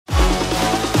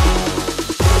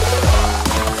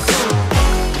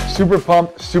super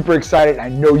pumped, super excited, and I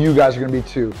know you guys are gonna be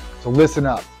too. So listen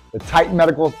up. The Titan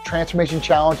Medical Transformation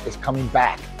Challenge is coming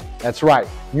back. That's right,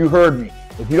 you heard me.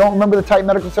 If you don't remember the Titan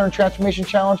Medical Center Transformation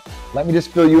Challenge, let me just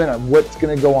fill you in on what's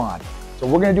gonna go on. So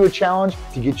we're gonna do a challenge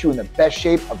to get you in the best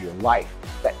shape of your life,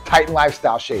 that Titan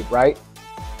lifestyle shape, right?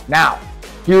 Now,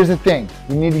 here's the thing.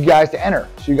 We need you guys to enter.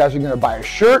 So you guys are gonna buy a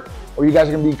shirt, or you guys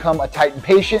are gonna become a Titan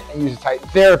patient and use a Titan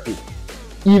therapy.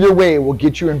 Either way, we'll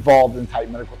get you involved in the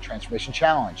Titan Medical Transformation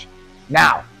Challenge.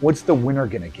 Now, what's the winner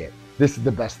gonna get? This is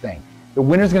the best thing. The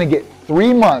winner's gonna get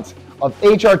 3 months of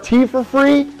HRT for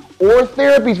free or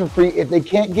therapies for free if they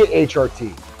can't get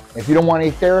HRT. If you don't want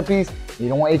any therapies, you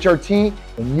don't want HRT,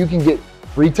 then you can get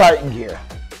free Titan gear,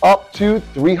 up to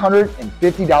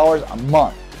 $350 a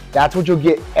month. That's what you'll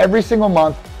get every single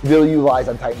month to be able to utilize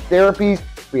on Titan therapies,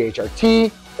 free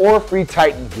HRT, or free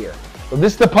Titan gear. So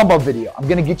this is the pump up video. I'm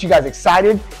gonna get you guys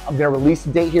excited. I'm gonna release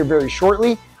the date here very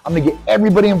shortly. I'm gonna get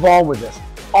everybody involved with this.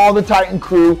 All the Titan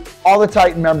crew, all the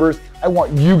Titan members. I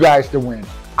want you guys to win.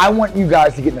 I want you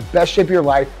guys to get in the best shape of your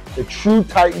life, the true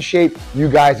Titan shape you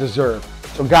guys deserve.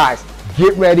 So guys,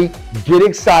 get ready, get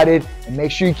excited, and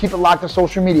make sure you keep it locked to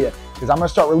social media, because I'm gonna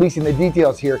start releasing the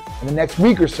details here in the next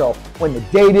week or so, when the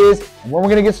date is and when we're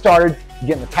gonna get started,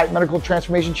 getting the Titan Medical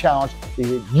Transformation Challenge to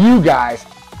get you guys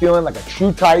feeling like a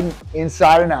true Titan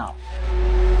inside and out.